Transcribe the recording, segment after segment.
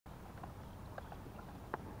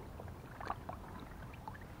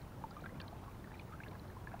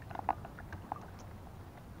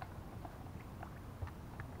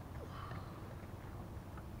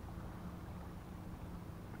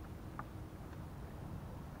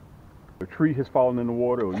a tree has fallen in the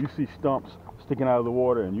water, or you see stumps sticking out of the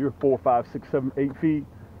water, and you're 4, 5, 6, 7, 8 feet,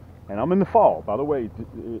 and I'm in the fall, by the way,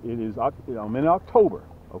 I'm in October,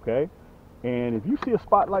 okay? And if you see a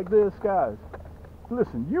spot like this, guys,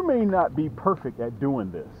 listen, you may not be perfect at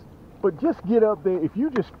doing this, but just get up there. If you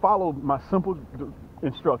just follow my simple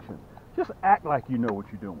instructions, just act like you know what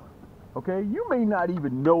you're doing, okay? You may not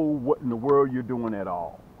even know what in the world you're doing at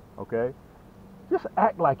all, okay? Just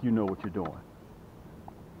act like you know what you're doing.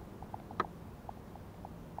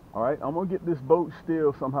 All right, I'm gonna get this boat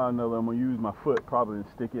still somehow or another. I'm gonna use my foot probably and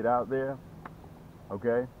stick it out there,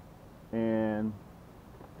 okay? And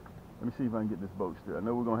let me see if I can get this boat still. I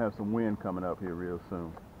know we're gonna have some wind coming up here real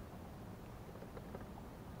soon.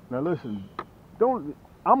 Now listen,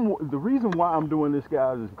 the reason why I'm doing this,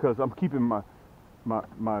 guys, is because I'm keeping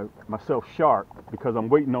myself sharp, because I'm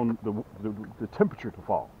waiting on the temperature to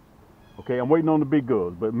fall. Okay, I'm waiting on the big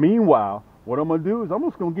girls. But meanwhile, what I'm gonna do is I'm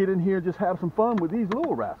just gonna get in here and just have some fun with these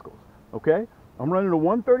little rascals. Okay, I'm running a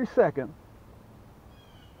 1/32.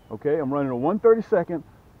 Okay, I'm running a 1/32,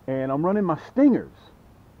 and I'm running my stingers.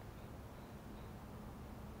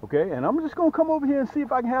 Okay, and I'm just gonna come over here and see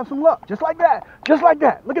if I can have some luck. Just like that. Just like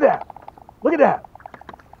that. Look at that. Look at that.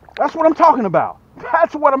 That's what I'm talking about.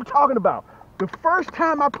 That's what I'm talking about. The first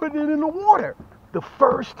time I put it in the water. The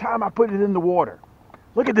first time I put it in the water.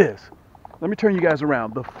 Look at this. Let me turn you guys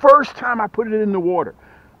around. The first time I put it in the water.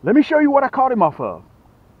 Let me show you what I caught him off of.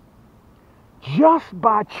 Just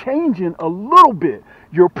by changing a little bit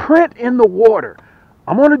your print in the water.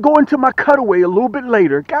 I'm going to go into my cutaway a little bit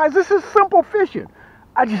later. Guys, this is simple fishing.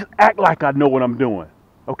 I just act like I know what I'm doing.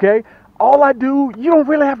 Okay? All I do, you don't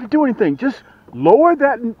really have to do anything. Just lower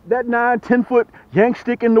that 9, 10 foot Yaannk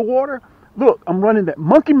Stik in the water. Look, I'm running that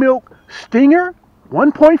monkey milk stinger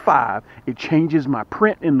 1.5. It changes my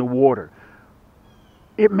print in the water.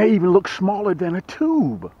 It may even look smaller than a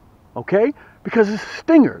tube, okay? Because it's a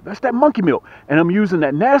stinger. That's that monkey milk. And I'm using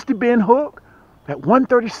that nasty bend hook, that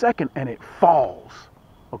 1/32, and it falls,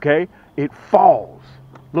 okay? It falls.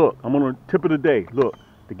 Look, I'm on the tip of the day. Look,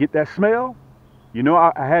 to get that smell, you know,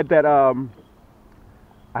 I had that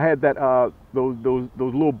those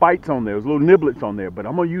little bites on there, those little niblets on there, but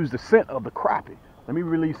I'm gonna use the scent of the crappie. Let me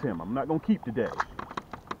release him. I'm not gonna keep today.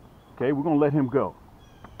 Okay, we're gonna let him go.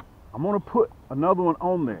 I'm gonna put another one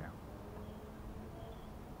on there.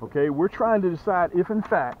 Okay, we're trying to decide if in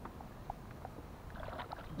fact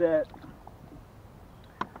that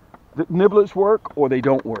the niblets work or they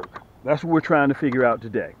don't work. That's what we're trying to figure out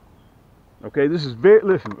today. Okay, this is very,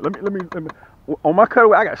 listen, let me, on my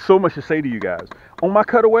cutaway, I got so much to say to you guys. On my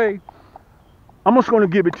cutaway, I'm just gonna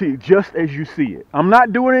give it to you just as you see it. I'm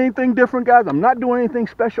not doing anything different, guys. I'm not doing anything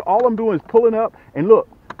special. All I'm doing is pulling up, and look,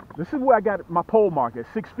 this is where I got my pole mark at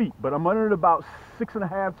 6 feet, but I'm under it about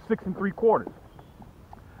 6.5, 6 3/4.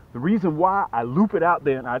 The reason why I loop it out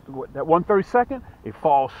there, and that 1/32, it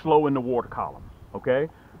falls slow in the water column, okay?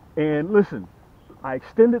 And listen, I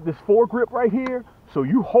extended this foregrip right here, so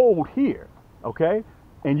you hold here, okay?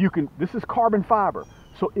 And you can, this is carbon fiber,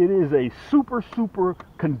 so it is a super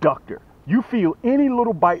conductor. You feel any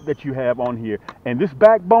little bite that you have on here, and this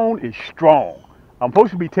backbone is strong. I'm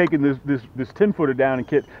supposed to be taking this 10-footer down and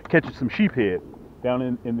catching some sheephead down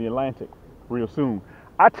in the Atlantic real soon.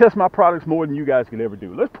 I test my products more than you guys could ever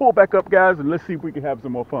do. Let's pull back up, guys, and let's see if we can have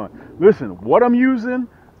some more fun. Listen, what I'm using,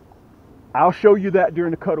 I'll show you that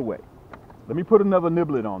during the cutaway. Let me put another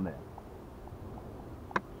niblet on there.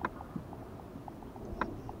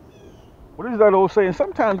 What is that old saying?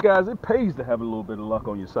 Sometimes, guys, it pays to have a little bit of luck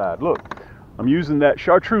on your side. Look, I'm using that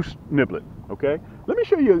Chartreuse niblet, okay? Let me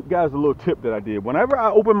show you guys a little tip that I did. Whenever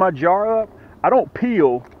I open my jar up, I don't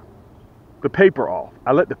peel the paper off.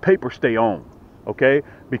 I let the paper stay on, okay?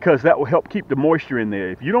 Because that will help keep the moisture in there.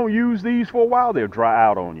 If you don't use these for a while, they'll dry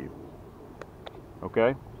out on you,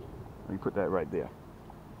 okay? Let me put that right there.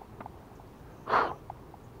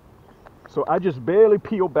 So I just barely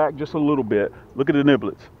peel back just a little bit. Look at the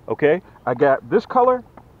niblets, okay? I got this color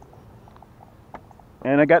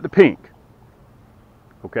and I got the pink,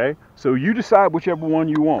 okay? So you decide whichever one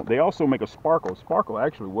you want. They also make a sparkle. Sparkle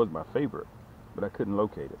actually was my favorite, but I couldn't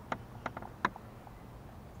locate it.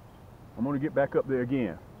 I'm gonna get back up there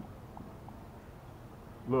again.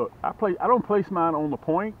 Look, I don't place mine on the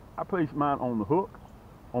point. I place mine on the hook,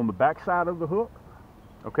 on the back side of the hook,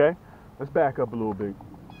 okay? Let's back up a little bit.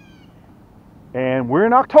 And we're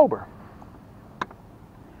in October.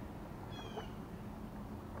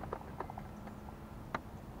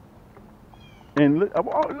 And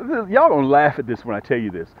y'all gonna laugh at this when I tell you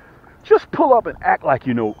this. Just pull up and act like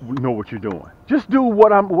you know what you're doing. Just do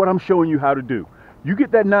what I'm showing you how to do. You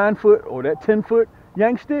get that 9-foot or that 10-foot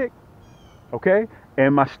Yaannk Stik, okay?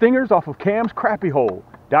 And my stingers off of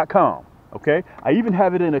camscrappiehole.com, okay? I even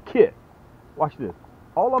have it in a kit. Watch this.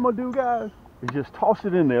 All I'm gonna do, guys, is just toss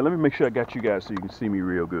it in there. Let me make sure I got you guys so you can see me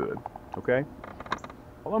real good, okay?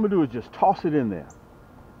 All I'm gonna do is just toss it in there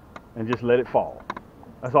and just let it fall.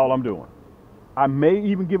 That's all I'm doing. I may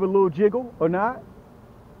even give a little jiggle or not,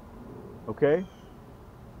 okay?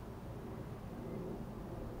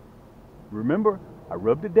 Remember, I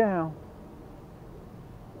rubbed it down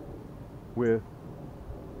with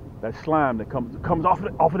that slime that comes off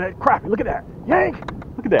of that crappie. Look at that. Yank!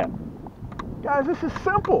 Look at that. Guys, this is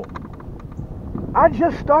simple. I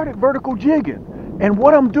just started vertical jigging. And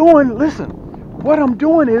what I'm doing, listen, what I'm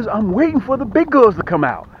doing is I'm waiting for the big girls to come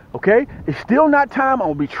out. Okay? It's still not time. I'm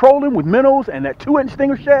going to be trolling with minnows and that 2-inch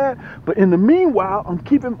stinger shad. But in the meanwhile, I'm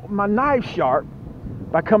keeping my knife sharp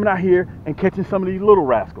by coming out here and catching some of these little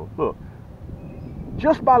rascals. Look.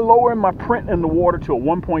 Just by lowering my print in the water to a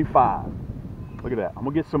 1.5. Look at that. I'm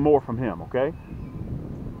going to get some more from him, okay?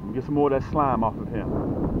 I'm going to get some more of that slime off of him.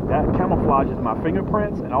 That camouflages my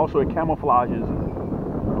fingerprints, and also it camouflages,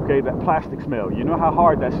 okay, that plastic smell. You know how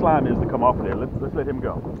hard that slime is to come off of there. Let's let him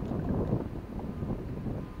go.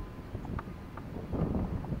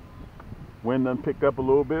 Wind done picked up a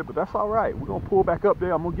little bit, but that's all right. We're going to pull back up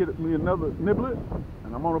there. I'm going to get me another niblet,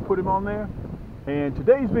 and I'm going to put him on there. And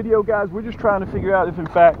today's video, guys, we're just trying to figure out if, in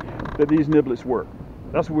fact, that these niblets work.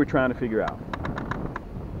 That's what we're trying to figure out.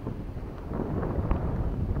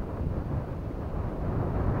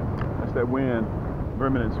 That's that wind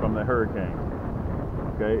remnants from the hurricane.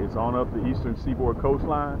 Okay, it's on up the eastern seaboard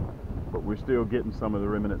coastline, but we're still getting some of the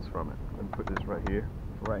remnants from it. Let me put this right here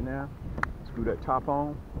for right now. Screw that top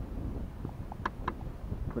on.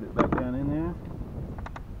 Put it back down in there.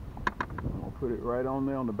 I'll put it right on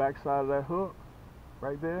there on the back side of that hook.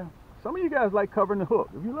 Right there. Some of you guys like covering the hook.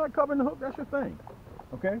 If you like covering the hook, that's your thing.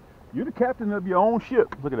 Okay? You're the captain of your own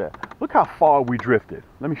ship. Look at that. Look how far we drifted.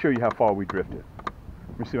 Let me show you how far we drifted.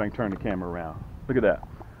 Let me see if I can turn the camera around. Look at that.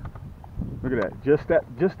 Look at that. Just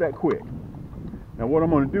that quick. Now what I'm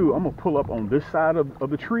going to do, I'm going to pull up on this side of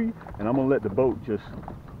the tree, and I'm going to let the boat just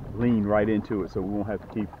lean right into it so we won't have to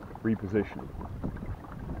keep repositioning.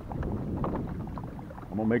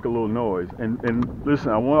 I'm going to make a little noise. And listen,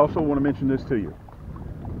 I also want to mention this to you.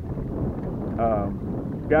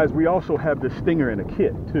 Guys, we also have the stinger in a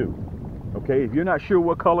kit too. Okay, if you're not sure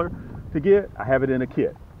what color to get, I have it in a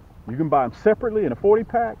kit. You can buy them separately in a 40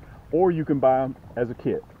 pack, or you can buy them as a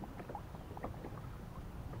kit.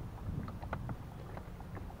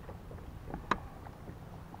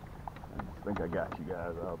 I think I got you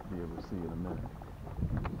guys. I'll be able to see in a minute.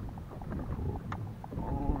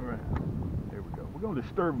 All right, there we go. We're going to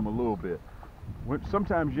disturb them a little bit.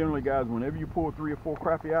 Sometimes, generally, guys, whenever you pull 3 or 4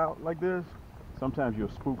 crappie out like this, sometimes you'll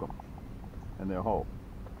spook them and they'll halt.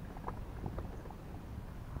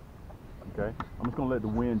 Okay, I'm just going to let the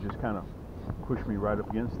wind just kind of push me right up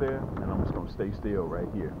against there, and I'm just going to stay still right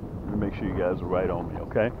here. Let me make sure you guys are right on me,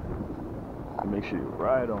 okay? Let me make sure you're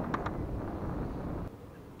right on me.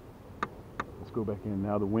 Let's go back in.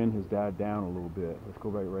 Now the wind has died down a little bit. Let's go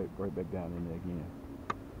right back down in there again.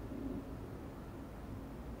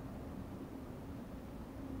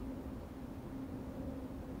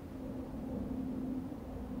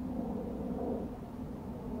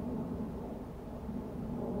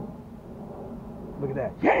 Look at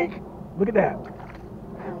that. Yank! Look at that.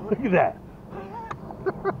 Look at that.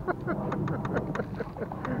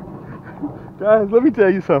 Guys, let me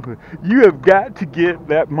tell you something. You have got to get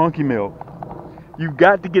that monkey milk. You've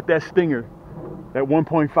got to get that stinger, that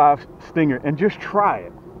 1.5 stinger, and just try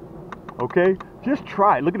it. Okay? Just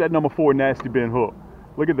try it. Look at that number 4 nasty bin hook.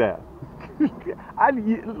 Look at that.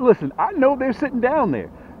 Listen, I know they're sitting down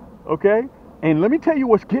there. Okay? And let me tell you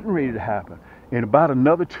what's getting ready to happen. In about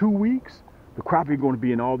another 2 weeks, the crappie are going to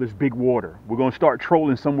be in all this big water. We're going to start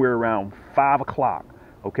trolling somewhere around 5 o'clock,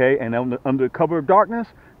 okay? And under cover of darkness,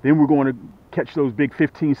 then we're going to catch those big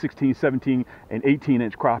 15, 16, 17, and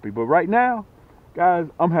 18-inch crappie. But right now, guys,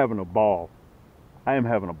 I'm having a ball. I am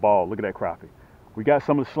having a ball. Look at that crappie. We got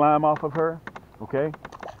some of the slime off of her, okay?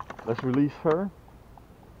 Let's release her.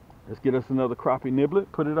 Let's get us another crappie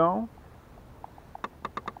niblet, put it on.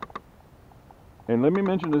 And let me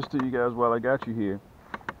mention this to you guys while I got you here,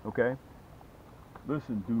 okay?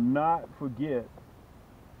 Listen, do not forget,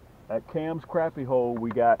 at Cam's Crappie Hole,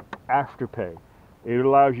 we got Afterpay. It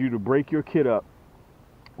allows you to break your kit up,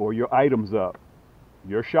 or your items up,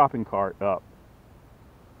 your shopping cart up,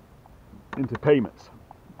 into payments.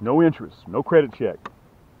 No interest, no credit check.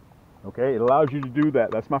 Okay, it allows you to do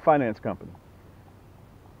that. That's my finance company.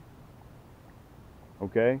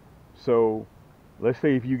 Okay, so let's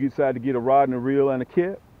say if you decide to get a rod and a reel and a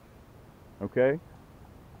kit, Okay.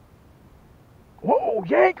 Whoa,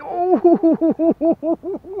 Yaannk! Oh,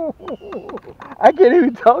 I can't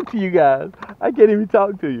even talk to you guys. I can't even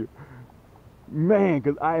talk to you, man,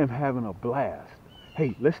 because I am having a blast.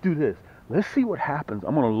 Hey, let's do this. Let's see what happens.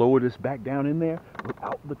 I'm gonna lower this back down in there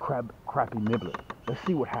without the crappie nibbler. Let's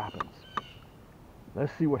see what happens.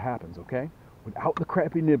 Let's see what happens, okay? Without the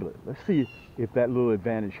crappie nibbler. Let's see if that little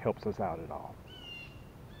advantage helps us out at all.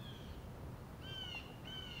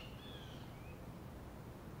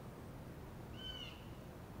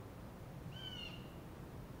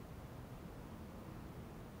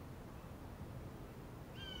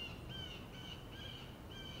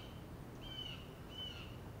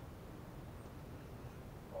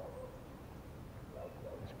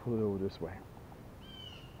 Let's pull it over this way.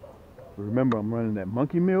 Remember, I'm running that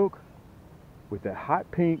monkey milk with that hot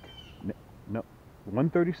pink, no,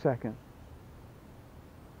 1/32,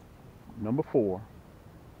 number 4.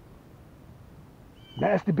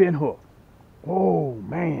 Nasty bend hook. Oh,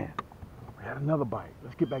 man. We had another bite.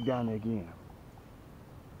 Let's get back down there again.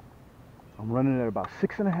 I'm running at about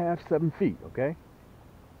 6.5, 7 feet, okay?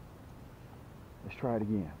 Let's try it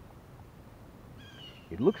again.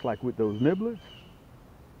 It looks like with those nibblers,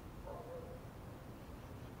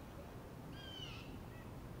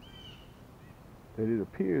 that it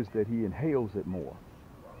appears that he inhales it more.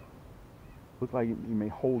 Looks like he may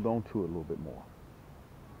hold on to it a little bit more.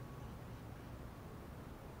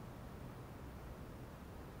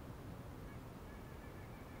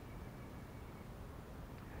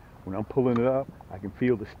 When I'm pulling it up, I can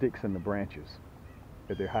feel the sticks and the branches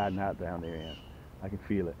that they're hiding out down there in. I can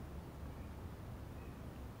feel it.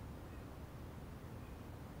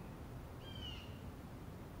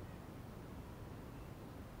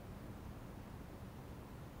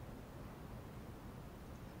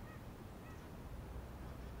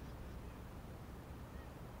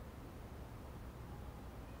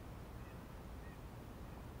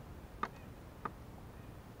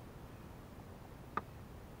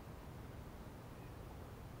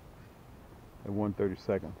 The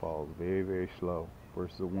 1/32 falls very, very slow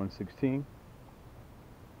versus the 1/16.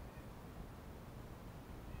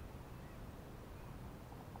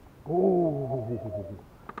 Oh!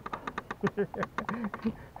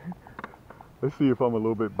 Let's see if I'm a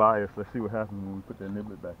little bit biased. Let's see what happens when we put that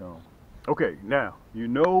nibbler back on. Okay, now, you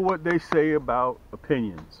know what they say about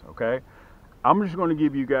opinions, okay? I'm just going to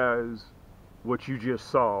give you guys what you just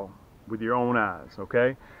saw with your own eyes,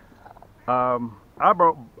 okay? I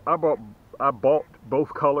bought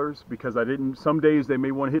both colors because I didn't. Some days they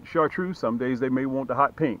may want to hit chartreuse, some days they may want the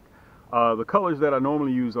hot pink. The colors that I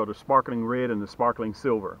normally use are the sparkling red and the sparkling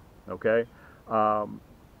silver. Okay, on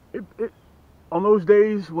those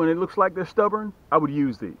days when it looks like they're stubborn, I would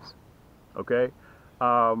use these. Okay,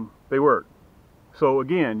 they work. So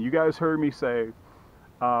again, you guys heard me say,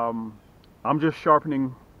 I'm just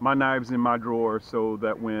sharpening my knives in my drawer so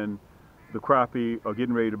that when the crappie are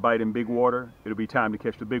getting ready to bite in big water, it'll be time to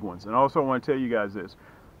catch the big ones. And also I want to tell you guys this.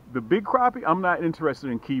 The big crappie, I'm not interested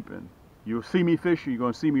in keeping. You'll see me fishing, you're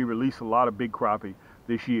going to see me release a lot of big crappie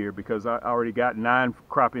this year because I already got 9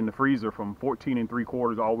 crappie in the freezer from 14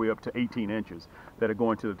 3/4 all the way up to 18 inches that are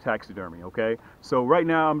going to the taxidermy, okay? So right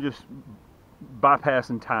now I'm just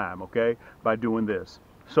bypassing time, okay, by doing this.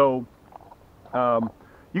 So,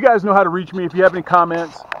 you guys know how to reach me if you have any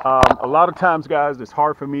comments. A lot of times, guys, it's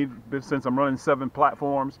hard for me since I'm running 7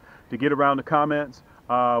 platforms to get around the comments.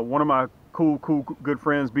 One of my cool, good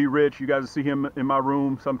friends, B Rich, you guys will see him in my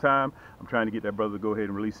room sometime. I'm trying to get that brother to go ahead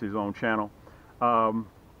and release his own channel.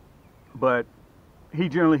 But he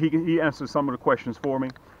generally, he answers some of the questions for me.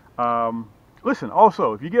 Listen,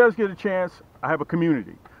 also, if you guys get a chance, I have a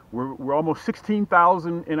community. We're almost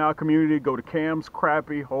 16,000 in our community. Go to Cam's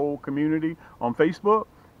Crappie Hole Community on Facebook.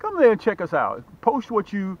 Come there and check us out. Post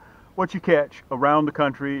what you catch around the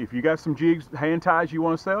country. If you got some jigs, hand ties you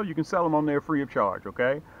want to sell, you can sell them on there free of charge,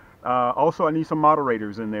 okay? Also, I need some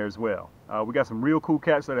moderators in there as well. We got some real cool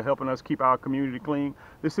cats that are helping us keep our community clean.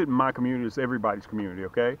 This isn't my community, it's everybody's community,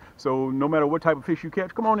 okay? So no matter what type of fish you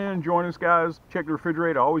catch, come on in and join us, guys. Check the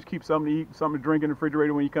refrigerator. Always keep something to eat, something to drink in the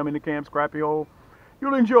refrigerator when you come into Cam's Crappie Hole.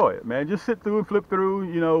 You'll enjoy it, man. Just sit through and flip through,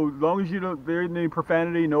 you know, as long as you don't, there isn't any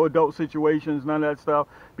profanity, no adult situations, none of that stuff,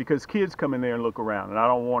 because kids come in there and look around, and I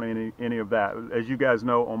don't want any of that. As you guys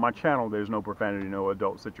know, on my channel, there's no profanity, no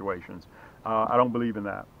adult situations. I don't believe in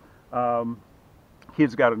that.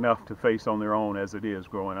 Kids got enough to face on their own as it is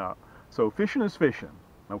growing up. So fishing is fishing,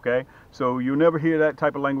 okay? So you'll never hear that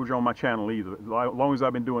type of language on my channel either, as long as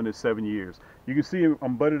I've been doing this 7 years. You can see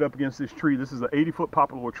I'm butted up against this tree. This is an 80-foot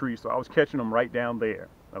poplar tree, so I was catching them right down there,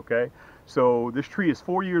 okay? So this tree is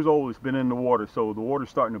 4 years old. It's been in the water, so the water's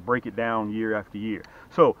starting to break it down year after year.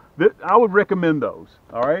 So I would recommend those,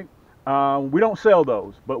 all right? We don't sell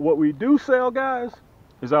those, but what we do sell, guys,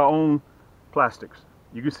 is our own plastics.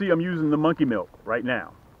 You can see I'm using the monkey milk right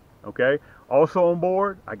now, okay? Also on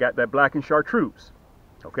board, I got that black and chartreuse,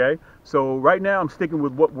 okay? So right now I'm sticking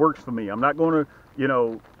with what works for me. I'm not going to, you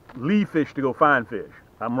know, leave fish to go find fish.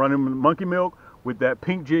 I'm running monkey milk with that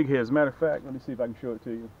pink jighead. As a matter of fact, let me see if I can show it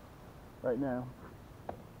to you right now.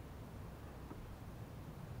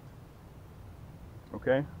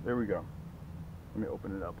 Okay, there we go. Let me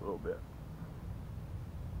open it up a little bit.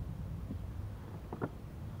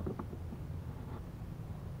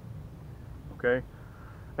 Okay,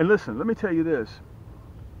 and listen, let me tell you this.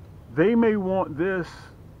 They may want this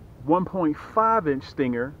 1.5-inch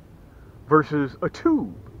stinger versus a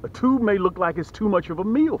tube. A tube may look like it's too much of a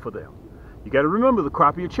meal for them. You got to remember the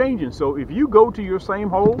crappie are changing. So if you go to your same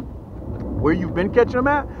hole where you've been catching them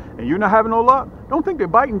at and you're not having no luck, don't think they're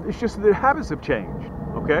biting. It's just their habits have changed.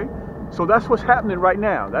 Okay, so that's what's happening right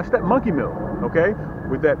now. That's that monkey milk. Okay,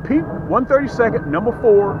 with that pink 132nd number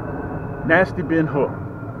 4 nasty bin hook.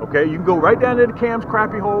 Okay, you can go right down there to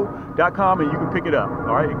camscrappiehole.com and you can pick it up.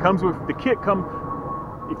 All right, it comes with the kit.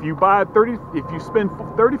 If you spend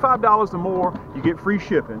 $35 or more, you get free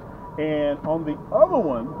shipping. And on the other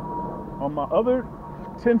one, on my other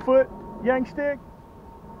 10-foot Yaannk Stik,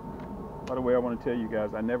 by the way, I want to tell you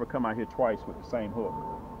guys, I never come out here twice with the same hook.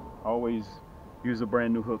 I always use a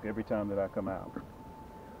brand new hook every time that I come out.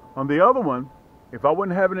 On the other one, if I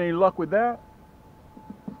wasn't having any luck with that,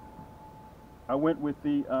 I went with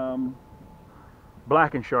the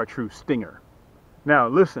black and chartreuse stinger. Now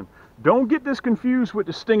listen, don't get this confused with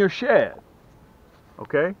the stinger shad.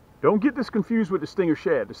 Okay? Don't get this confused with the stinger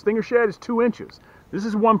shad. The stinger shad is 2 inches. This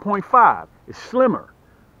is 1.5. It's slimmer,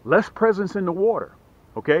 less presence in the water.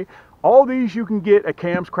 Okay? All these you can get at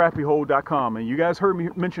camscrappiehole.com. And you guys heard me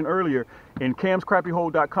mention earlier, in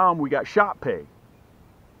camscrappiehole.com we got shop pay.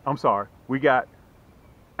 I'm sorry, we got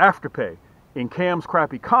afterpay. In Cam's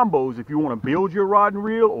Crappie Combos, if you want to build your rod and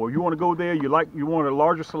reel, or you want to go there, you want a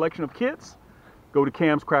larger selection of kits, go to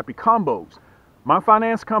Cam's Crappie Combos. My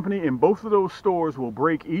finance company in both of those stores will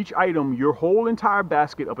break each item, your whole entire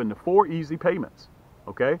basket, up into 4 easy payments.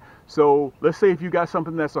 Okay? So let's say if you got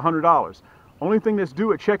something that's $100. Only thing that's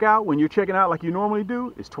due at checkout, when you're checking out like you normally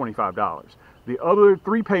do, is $25. The other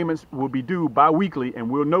 3 payments will be due bi-weekly, and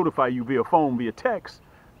we'll notify you via phone, via text,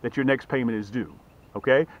 that your next payment is due.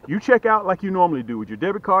 Okay? You check out like you normally do with your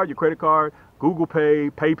debit card, your credit card, Google Pay,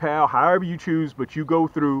 PayPal, however you choose, but you go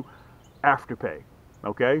through Afterpay.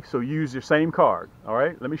 Okay? So you use your same card. All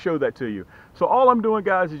right? Let me show that to you. So all I'm doing,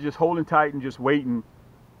 guys, is just holding tight and just waiting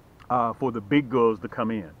for the big girls to come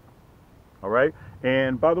in. All right?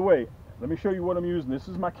 And by the way, let me show you what I'm using. This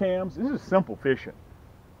is my cams. This is simple fishing.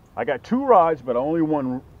 I got 2 rods, but I only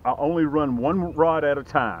run 1 rod at a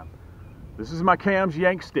time. This is my Cams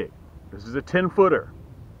Yaannk Stik. This is a 10-footer,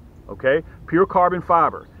 okay? Pure carbon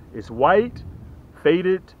fiber. It's white,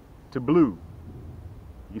 faded to blue.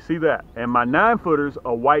 You see that? And my 9-footers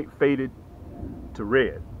are white, faded to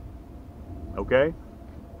red, okay?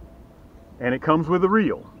 And it comes with a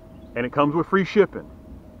reel, and it comes with free shipping.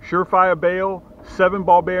 Surefire bail, 7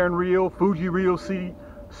 ball bearing reel, Fuji reel seat,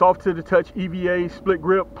 soft to the touch EVA split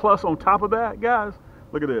grip. Plus on top of that, guys,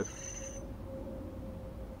 look at this.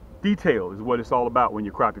 Detail is what it's all about when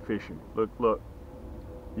you're crappie fishing. Look, look.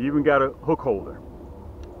 You even got a hook holder.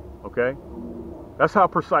 Okay? That's how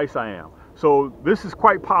precise I am. So this is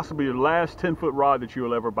quite possibly the last 10-foot rod that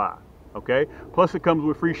you'll ever buy. Okay? Plus it comes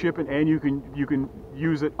with free shipping, and you can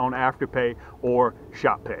use it on Afterpay or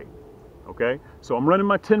Shop Pay. Okay? So I'm running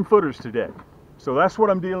my 10-footers today. So that's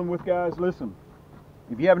what I'm dealing with, guys. Listen,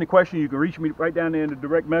 if you have any questions, you can reach me right down there in the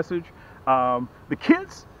direct message. The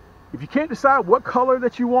kits, if you can't decide what color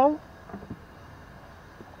that you want,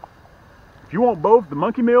 if you want both the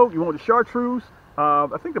monkey milk, you want the chartreuse,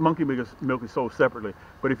 I think the monkey milk is sold separately,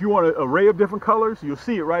 but if you want an array of different colors, you'll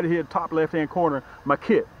see it right here, top left-hand corner, my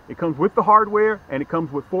kit. It comes with the hardware, and it comes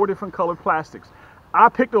with 4 different colored plastics. I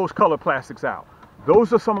picked those color plastics out.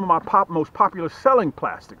 Those are some of my most popular selling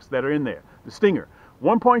plastics that are in there. The Stinger,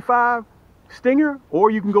 1.5 Stinger,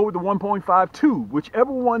 or you can go with the 1.5 tube,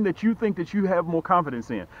 whichever one that you think that you have more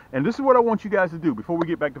confidence in. And this is what I want you guys to do before we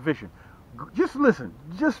get back to fishing. Just listen,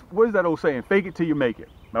 what is that old saying? Fake it till you make it.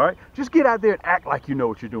 All right? Just get out there and act like you know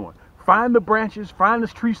what you're doing. Find the branches, find the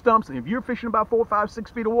tree stumps, and if you're fishing about 4, 5,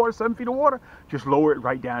 6 feet of water, 7 feet of water, just lower it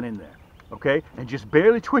right down in there. Okay? And just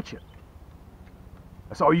barely twitch it.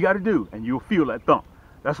 That's all you got to do, and you'll feel that thump.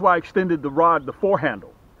 That's why I extended the rod, the 4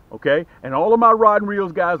 handle. Okay? And all of my rod and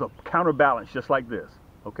reels, guys, are counterbalanced just like this.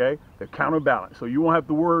 okay? They're counterbalanced, so you won't have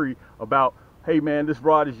to worry about, hey man, this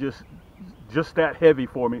rod is just that heavy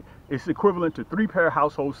for me. It's equivalent to 3 pair of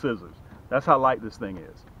household scissors. That's how light this thing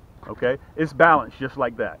is, okay? It's balanced just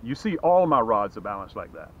like that. You see all of my rods are balanced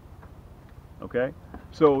like that, okay?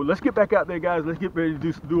 So let's get back out there, guys. Let's get ready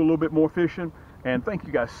to do a little bit more fishing. And thank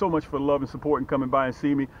you guys so much for the love and support and coming by and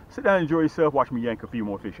see me. Sit down and enjoy yourself. Watch me yank a few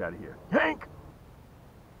more fish out of here. Yank!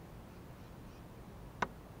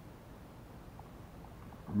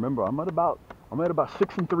 Remember, I'm at about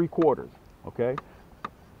 6 3/4, okay?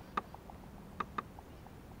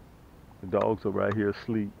 The dogs are right here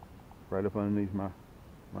asleep, right up underneath my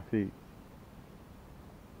feet.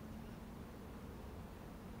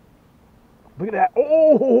 Look at that.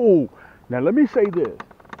 Oh! Now let me say this.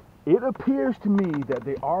 It appears to me that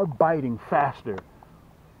they are biting faster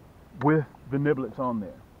with the niblets on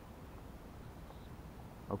there.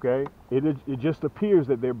 Okay? It just appears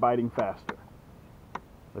that they're biting faster.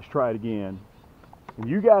 Let's try it again. And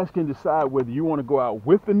you guys can decide whether you want to go out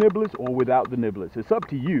with the niblets or without the niblets. It's up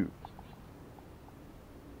to you.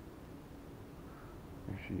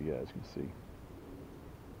 Make sure you guys can see.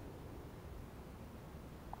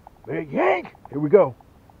 There, yank! Here we go.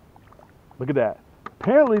 Look at that.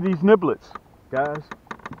 Apparently these niblets, guys,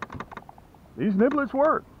 these niblets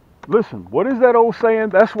work. Listen, what is that old saying?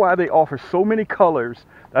 That's why they offer so many colors.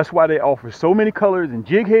 That's why they offer so many colors in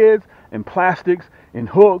jig heads and plastics and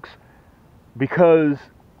hooks, because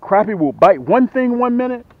crappie will bite one thing 1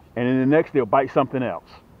 minute and then the next they'll bite something else.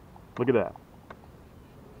 Look at that.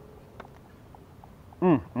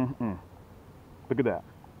 Look at that.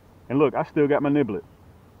 And look, I still got my niblet.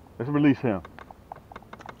 Let's release him.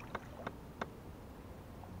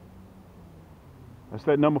 That's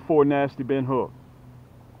that number 4 nasty bent hook.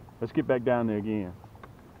 Let's get back down there again.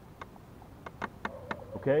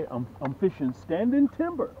 Okay, I'm fishing standing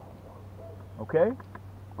timber. Okay,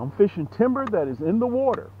 I'm fishing timber that is in the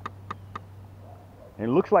water. And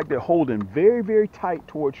it looks like they're holding very, very tight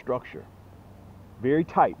towards structure. Very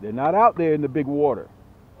tight. They're not out there in the big water.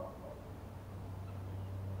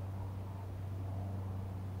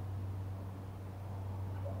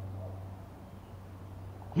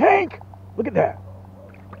 Yank! Look at that.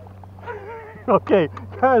 Okay,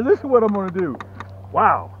 guys, this is what I'm gonna do.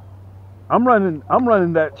 Wow, I'm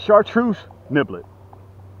running that Chartreuse niblet.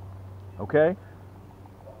 Okay,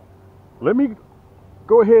 let me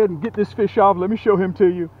go ahead and get this fish off. Let me show him to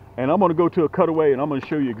you, and I'm gonna go to a cutaway and I'm gonna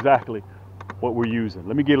show you exactly what we're using.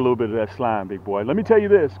 Let me get a little bit of that slime, big boy. Let me tell you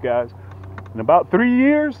this, guys. In about 3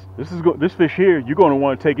 years, this fish here, you're gonna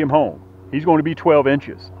want to take him home. He's going to be 12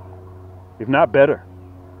 inches, if not better.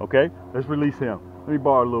 Okay, let's release him. Let me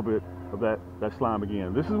borrow a little bit of that slime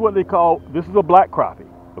again. This is what they call, this is a black crappie.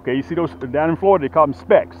 Okay, you see those down in Florida, they call them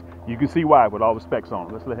specks. You can see why with all the specks on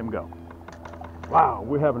them. Let's let him go. Wow,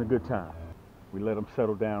 we're having a good time. We let him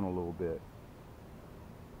settle down a little bit.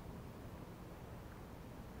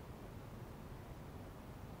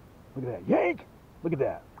 Look at that, yank! Look at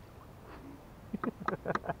that.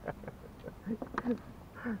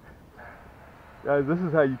 Guys, this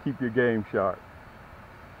is how you keep your game sharp.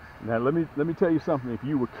 Now let me tell you something. If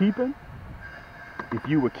you were keeping,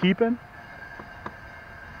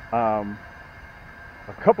 a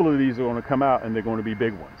couple of these are going to come out and they're going to be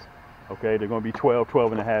big ones. Okay, they're going to be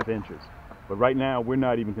 12 and a half inches. But right now we're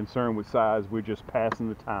not even concerned with size. We're just passing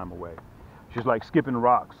the time away. It's just like skipping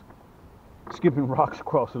rocks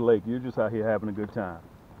across the lake. You're just out here having a good time.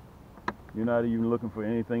 You're not even looking for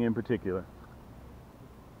anything in particular.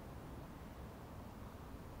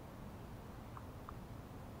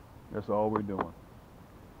 That's all we're doing.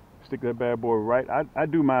 Stick that bad boy right. I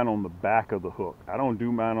do mine on the back of the hook. I don't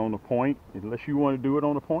do mine on the point. Unless you want to do it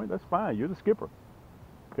on the point, that's fine. You're the skipper.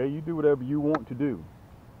 Okay, you do whatever you want to do.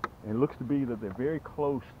 And it looks to be that they're very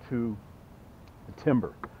close to the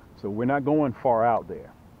timber. So we're not going far out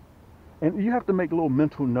there. And you have to make little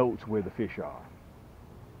mental notes where the fish are.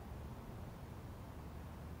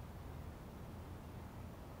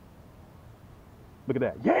 Look at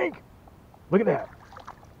that. Yank! Look at that.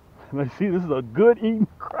 Let's see, this is a good eating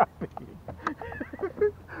crappie.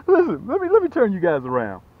 Listen, let me turn you guys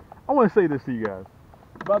around. I want to say this to you guys.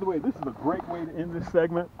 By the way, this is a great way to end this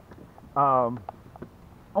segment. I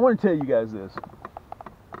want to tell you guys this.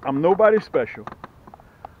 I'm nobody special.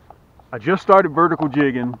 I just started vertical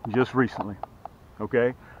jigging just recently.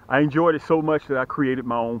 Okay? I enjoyed it so much that I created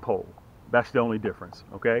my own pole. That's the only difference.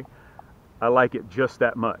 Okay? I like it just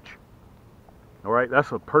that much. All right,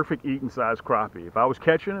 that's a perfect eating size crappie. If I was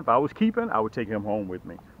catching, if I was keeping, I would take him home with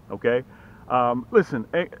me. Okay, listen,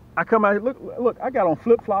 I come out. Look, I got on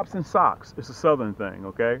flip flops and socks. It's a southern thing.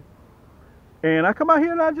 Okay, and I come out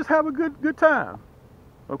here and I just have a good time.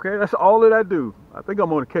 Okay, that's all that I do. I think I'm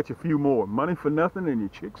gonna catch a few more. Money for nothing and your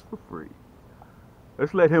chicks for free.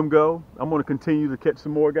 Let's let him go. I'm gonna continue to catch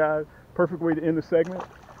some more, guys. Perfect way to end the segment.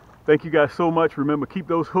 Thank you guys so much. Remember, keep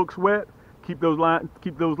those hooks wet, keep those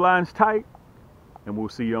lines tight, and we'll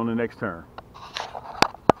see you on the next turn.